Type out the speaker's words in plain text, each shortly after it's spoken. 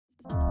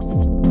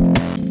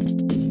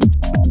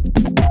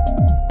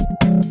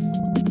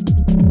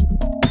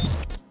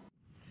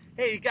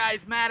Hey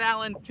guys, Matt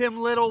Allen,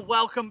 Tim Little,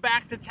 welcome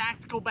back to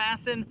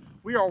TacticalBassin.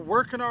 We are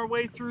working our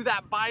way through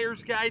that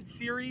buyer's guide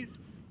series.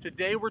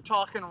 Today we're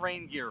talking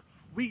rain gear.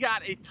 We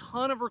got a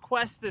ton of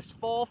requests this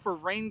fall for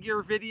rain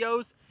gear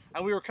videos,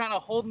 and we were kind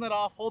of holding it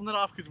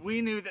off because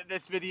we knew that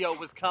this video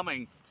was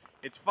coming.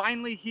 It's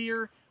finally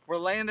here. We're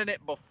landing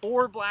it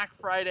before Black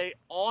Friday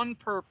on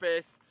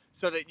purpose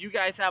so that you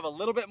guys have a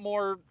little bit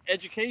more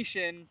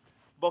education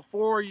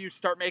before you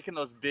start making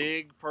those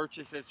big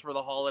purchases for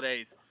the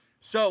holidays.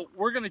 So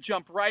we're gonna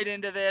jump right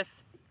into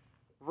this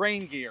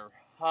rain gear.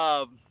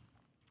 I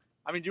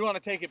mean, do you want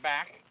to take it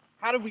back?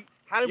 How did we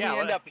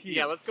end up here?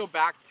 Yeah, let's go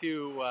back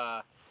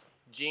to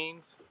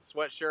jeans,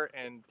 sweatshirt,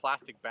 and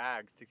plastic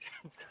bags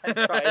to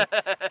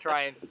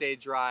try and stay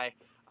dry.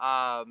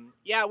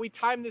 Yeah, we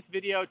timed this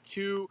video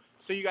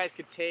so you guys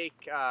could take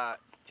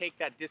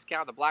that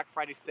discount, the Black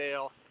Friday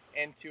sale,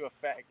 into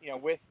effect. You know,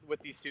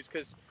 with these suits,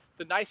 because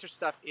the nicer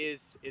stuff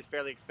is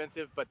fairly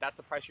expensive, but that's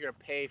the price you're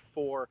gonna pay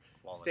for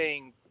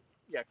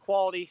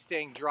quality,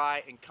 staying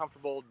dry and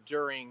comfortable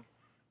during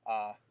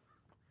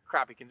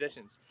crappy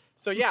conditions.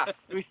 So yeah,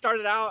 we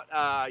started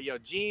out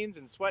jeans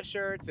and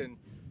sweatshirts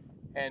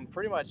and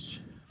pretty much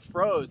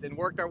froze and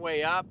worked our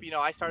way up. You know,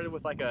 I started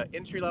with like a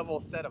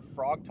entry-level set of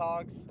Frog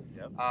Toggs,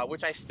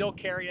 which I still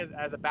carry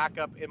as a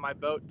backup in my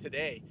boat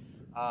today.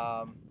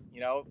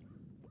 You know,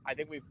 I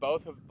think we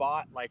both have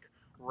bought like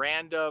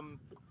random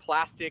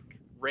plastic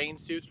rain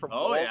suits from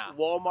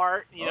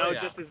Walmart,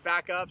 just as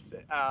backups.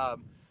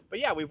 But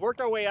yeah, we've worked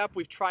our way up.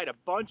 We've tried a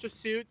bunch of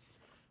suits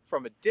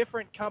from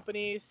different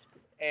companies,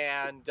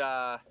 and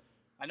I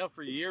know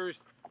for years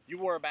you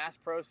wore a Bass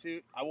Pro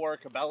suit. I wore a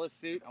Cabela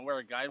suit. I wore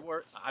a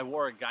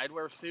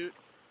guidewear suit,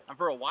 and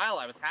for a while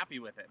I was happy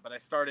with it. But I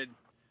started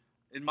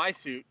in my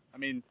suit. I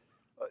mean,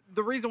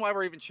 the reason why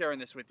we're even sharing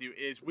this with you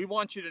is we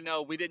want you to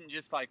know we didn't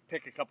just like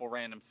pick a couple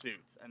random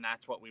suits and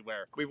that's what we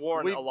wear. We've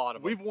worn a lot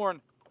of them. We've worn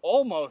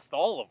almost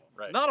all of them.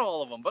 Right. Not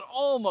all of them, but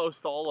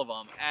almost all of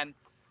them. And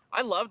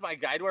I loved my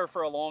guidewear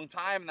for a long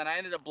time, and then I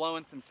ended up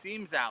blowing some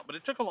seams out, but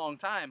it took a long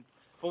time.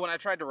 But when I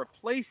tried to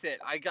replace it,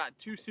 I got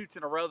 2 suits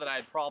in a row that I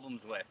had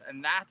problems with,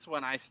 and that's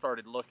when I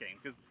started looking,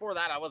 because before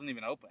that I wasn't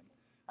even open.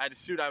 I had a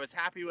suit I was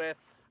happy with,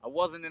 I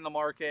wasn't in the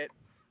market,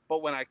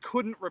 but when I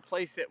couldn't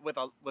replace it with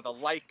a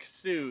like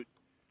suit,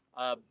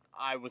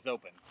 I was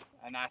open,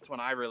 and that's when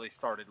I really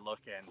started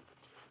looking.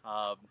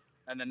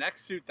 And the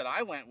next suit that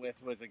I went with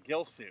was a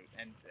Gill suit,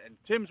 and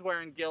Tim's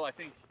wearing Gill. I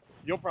think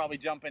you'll probably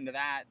jump into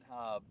that,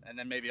 and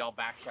then maybe I'll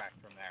backtrack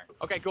from there.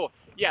 Okay, cool.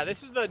 Yeah,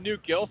 this is the new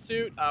Gill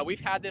suit. We've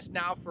had this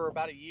now for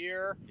about a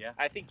year. Yeah.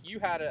 I think you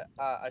had you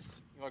want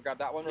to grab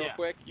that one real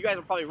quick? You guys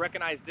will probably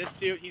recognize this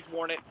suit. He's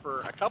worn it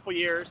for a couple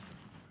years.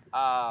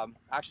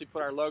 Actually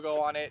put our logo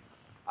on it.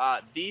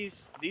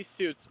 These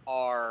suits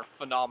are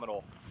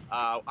phenomenal.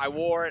 I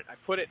wore it. I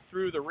put it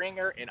through the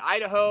ringer in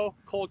Idaho,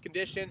 cold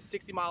conditions,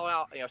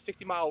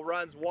 60-mile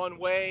runs one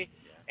way,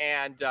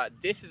 and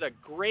this is a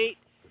great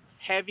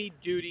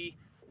heavy-duty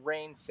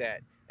rain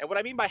set. And what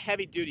I mean by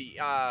heavy-duty,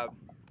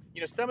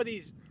 some of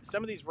these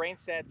rain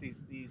sets,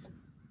 these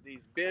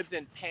bibs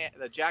and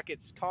the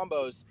jackets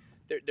combos,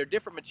 they're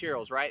different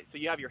materials, right? So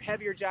you have your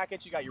heavier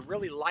jackets, you got your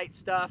really light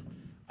stuff,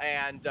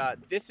 and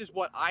this is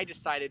what I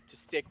decided to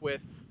stick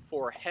with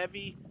for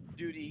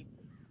heavy-duty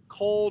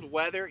cold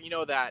weather. You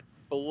know, that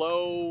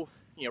below,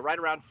 right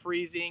around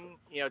freezing,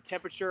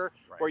 temperature,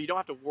 where you don't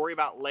have to worry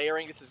about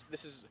layering.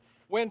 This is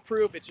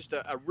windproof. It's just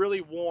a really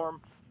warm,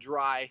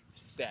 dry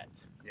set.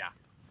 Yeah.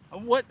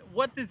 And what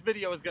this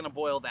video is going to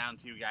boil down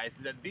to, guys,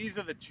 is that these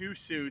are the 2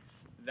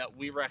 suits that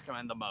we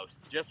recommend the most,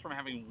 just from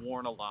having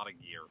worn a lot of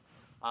gear.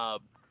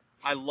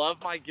 I love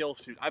my Gill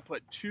suit. I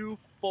put 2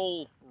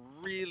 full,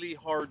 really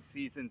hard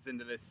seasons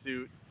into this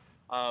suit.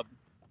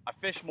 I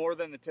fish more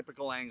than the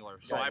typical angler,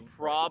 so I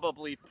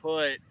probably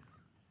put,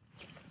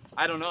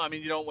 I don't know, I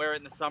mean, you don't wear it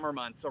in the summer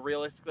months, so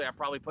realistically I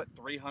probably put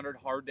 300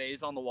 hard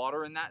days on the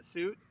water in that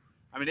suit.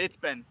 I mean, it's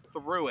been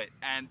through it,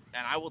 and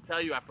I will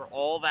tell you, after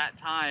all that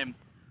time,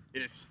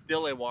 it is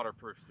still a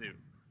waterproof suit.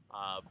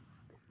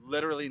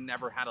 Literally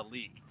never had a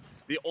leak.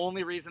 The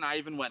only reason I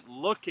even went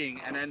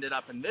looking and ended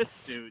up in this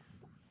suit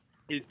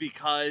is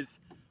because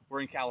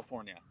we're in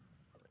California,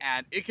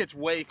 and it gets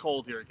way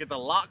cold here. It gets a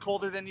lot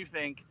colder than you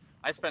think.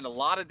 I spend a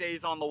lot of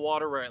days on the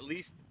water where at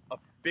least a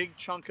big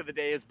chunk of the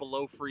day is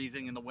below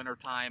freezing in the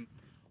wintertime.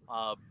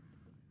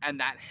 And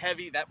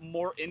that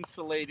more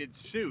insulated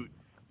suit,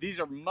 these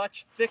are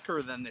much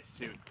thicker than this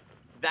suit.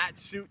 That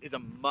suit is a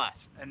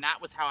must, and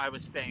that was how I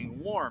was staying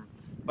warm.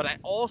 But I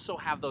also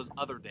have those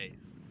other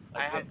days.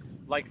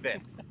 Like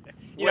this.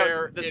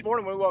 This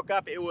morning when we woke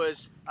up, it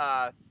was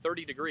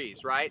 30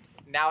 degrees, right?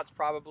 Now it's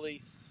probably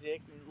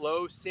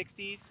low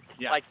 60s.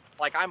 Yeah.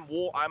 Like I'm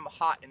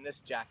hot in this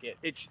jacket.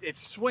 It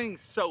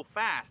swings so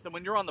fast, and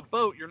when you're on the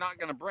boat, you're not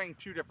going to bring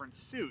 2 different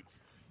suits.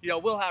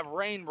 We'll have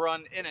rain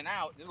run in and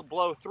out, it'll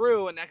blow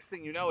through, and next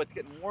thing you know, it's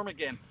getting warm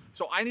again.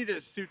 So I needed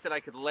a suit that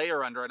I could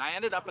layer under, and I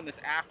ended up in this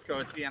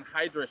Aftco. It's the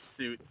Anhydrous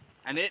suit,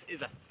 and it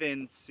is a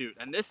thin suit.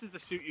 And this is the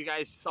suit you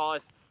guys saw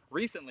us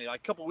recently,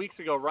 like a couple weeks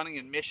ago, running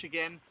in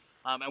Michigan.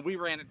 And we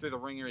ran it through the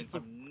ringer in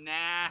some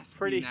nasty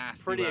pretty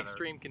weather.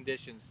 extreme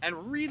conditions.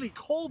 And really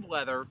cold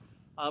weather.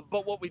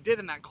 But what we did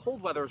in that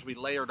cold weather is we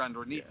layered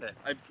underneath it.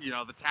 You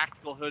know, the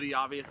tactical hoodie,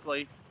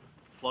 obviously.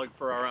 Plug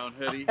for our own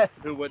hoodie.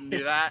 Who wouldn't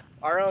do that?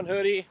 Our own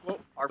hoodie.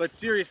 But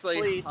seriously,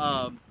 fleece.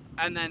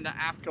 And then the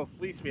AFCO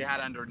fleece we had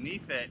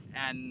underneath it,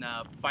 and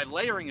by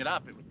layering it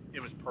up, it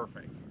was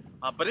perfect.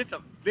 But it's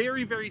a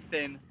very, very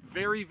thin,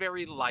 very,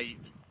 very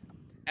light,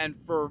 and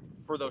for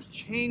those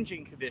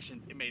changing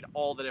conditions, it made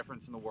all the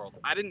difference in the world.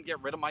 I didn't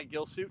get rid of my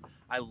Gill Suit.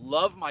 I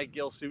love my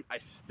Gill Suit. I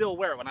still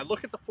wear it. When I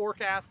look at the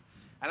forecast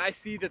and I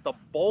see that the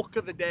bulk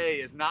of the day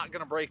is not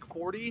going to break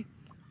 40,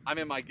 I'm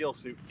in my Gill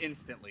Suit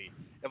instantly.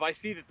 If I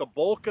see that the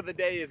bulk of the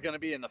day is going to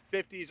be in the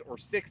 50s or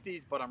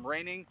 60s, but I'm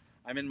raining,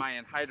 I'm in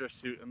my Anhydrous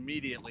suit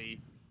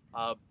immediately.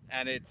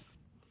 And it's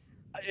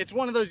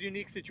one of those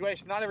unique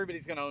situations. Not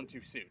everybody's going to own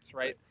 2 suits,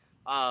 right?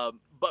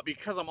 But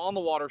because I'm on the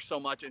water so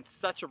much in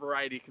such a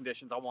variety of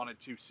conditions, I wanted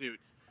 2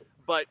 suits.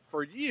 But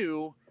for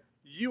you,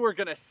 you are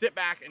going to sit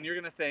back and you're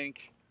going to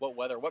think, what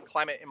weather, what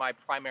climate am I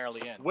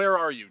primarily in? Where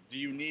are you? Do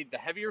you need the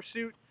heavier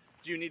suit?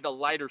 Do you need the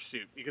lighter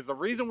suit? Because the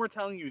reason we're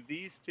telling you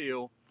these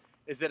two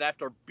is that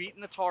after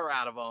beating the tar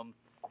out of them,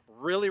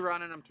 really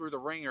running them through the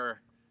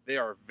ringer, they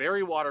are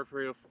very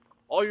waterproof.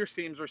 All your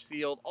seams are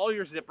sealed. All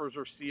your zippers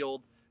are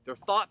sealed. They're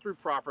thought through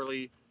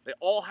properly. They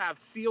all have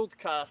sealed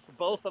cuffs.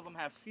 Both of them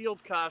have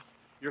sealed cuffs.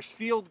 You're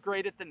sealed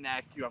great at the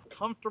neck. You have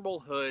comfortable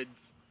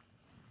hoods.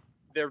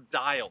 They're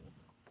dialed.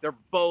 They're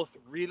both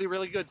really,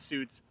 really good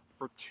suits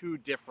for 2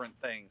 different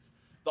things.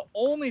 The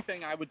only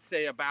thing I would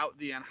say about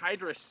the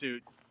Anhydrous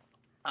suit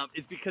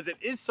is because it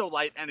is so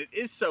light and it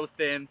is so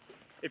thin,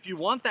 if you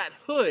want that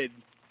hood,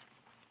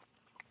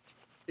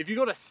 if you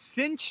go to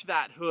cinch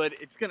that hood,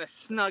 it's going to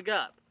snug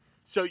up.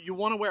 So you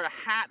want to wear a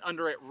hat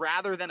under it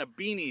rather than a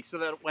beanie so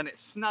that when it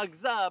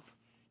snugs up,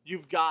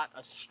 you've got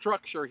a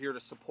structure here to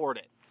support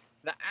it.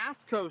 The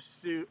AFCO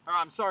suit, or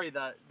I'm sorry,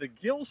 the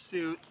Gill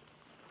Suit,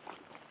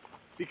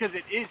 because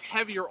it is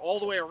heavier all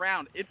the way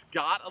around, it's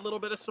got a little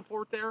bit of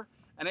support there,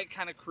 and it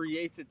kind of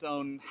creates its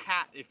own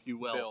hat, if you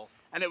will.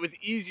 And it was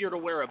easier to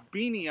wear a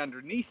beanie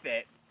underneath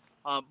it.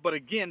 But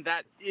again,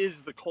 that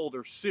is the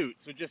colder suit.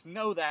 So just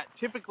know that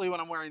typically when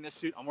I'm wearing this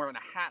suit, I'm wearing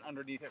a hat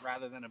underneath it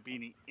rather than a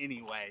beanie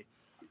anyway.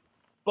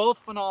 Both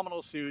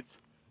phenomenal suits,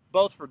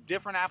 both for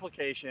different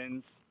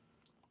applications.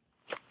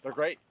 They're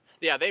great.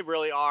 Yeah, they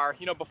really are.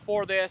 You know,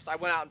 before this, I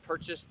went out and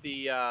purchased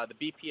the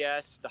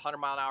BPS, the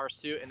 100-mile-an-hour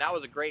suit, and that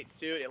was a great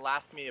suit. It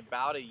lasted me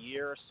about a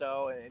year or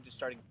so, and it just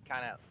started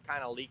kind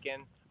of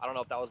leaking. I don't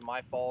know if that was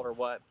my fault or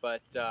what,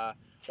 but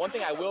one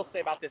thing I will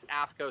say about this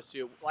AFCO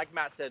suit, like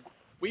Matt said,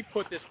 we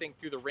put this thing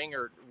through the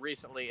ringer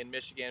recently in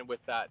Michigan with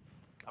that,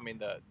 I mean,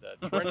 the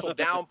torrential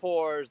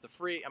downpours,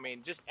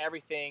 just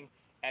everything,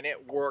 and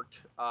it worked.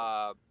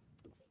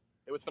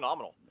 It was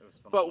phenomenal.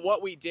 But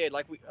what we did,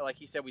 like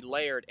he said, we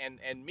layered,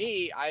 and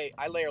me,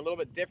 I layer a little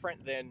bit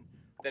different than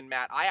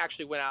Matt. I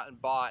actually went out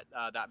and bought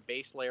that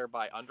base layer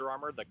by Under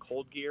Armour, the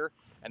Cold Gear,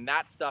 and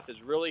that stuff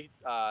is really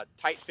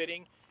tight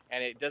fitting,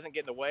 and it doesn't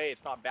get in the way.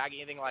 It's not baggy,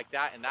 anything like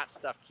that, and that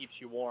stuff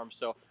keeps you warm.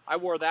 So I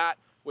wore that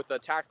with a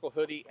tactical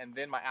hoodie and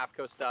then my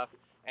AFCO stuff,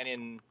 and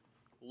in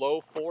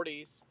low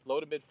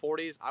to mid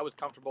 40s, I was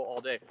comfortable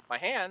all day. My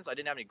hands, I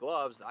didn't have any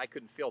gloves, I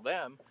couldn't feel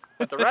them,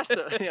 but the rest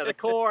of the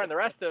core and the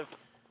rest of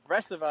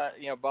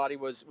body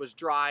was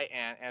dry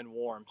and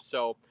warm.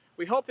 So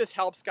we hope this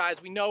helps,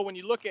 guys. We know when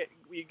you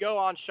go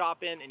on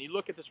shopping and you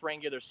look at this rain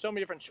gear, there's so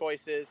many different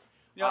choices.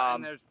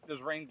 And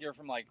there's rain gear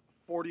from like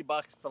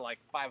 $40 to like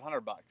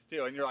 $500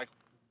 too, and you're like,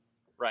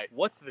 right,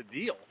 what's the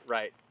deal?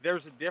 Right.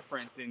 There's a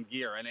difference in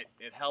gear, and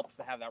it helps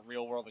to have that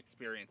real world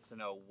experience to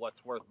know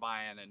what's worth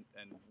buying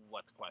and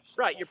what's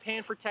questionable. Right, you're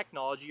paying for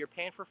technology, you're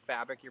paying for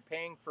fabric, you're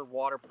paying for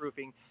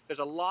waterproofing. There's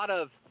a lot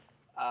of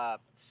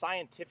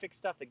scientific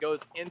stuff that goes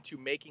into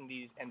making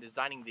these and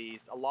designing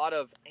these. A lot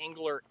of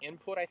angler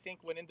input, I think,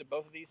 went into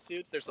both of these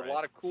suits. There's a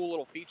lot of cool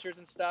little features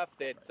and stuff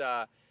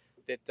that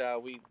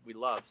we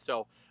love.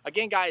 So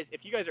again, guys,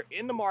 if you guys are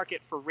in the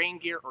market for rain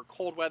gear or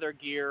cold weather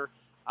gear,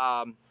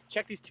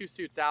 check these 2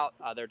 suits out.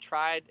 They're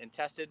tried and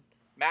tested.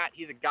 Matt,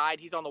 he's a guide.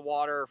 He's on the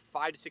water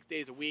 5 to 6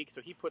 days a week,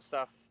 so he puts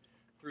stuff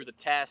through the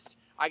test.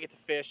 I get to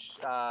fish,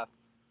 not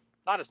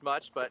as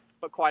much, but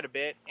quite a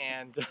bit,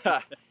 and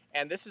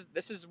and this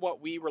is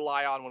what we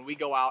rely on when we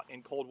go out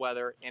in cold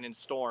weather and in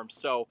storms.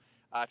 So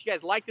if you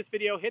guys like this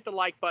video, hit the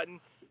like button.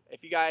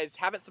 If you guys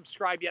haven't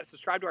subscribed yet,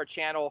 subscribe to our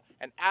channel.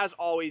 And as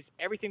always,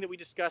 everything that we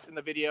discussed in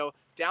the video,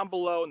 down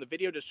below in the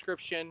video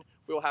description,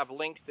 we'll have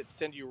links that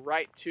send you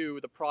right to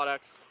the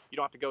products. You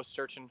don't have to go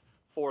searching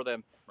for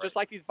them. Right. Just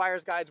like these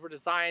buyer's guides were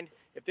designed,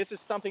 if this is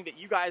something that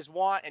you guys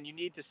want and you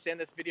need to send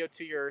this video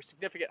to your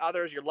significant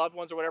others, your loved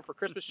ones or whatever for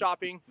Christmas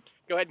shopping,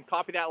 go ahead and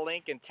copy that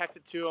link and text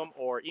it to them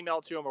or email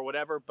it to them or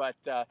whatever. But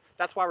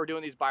that's why we're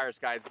doing these buyer's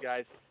guides,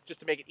 guys, just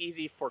to make it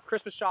easy for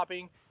Christmas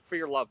shopping for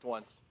your loved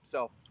ones.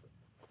 So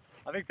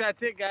I think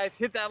that's it, guys.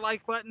 Hit that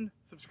like button,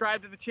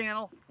 subscribe to the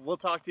channel. We'll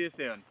talk to you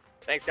soon.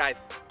 Thanks,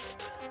 guys.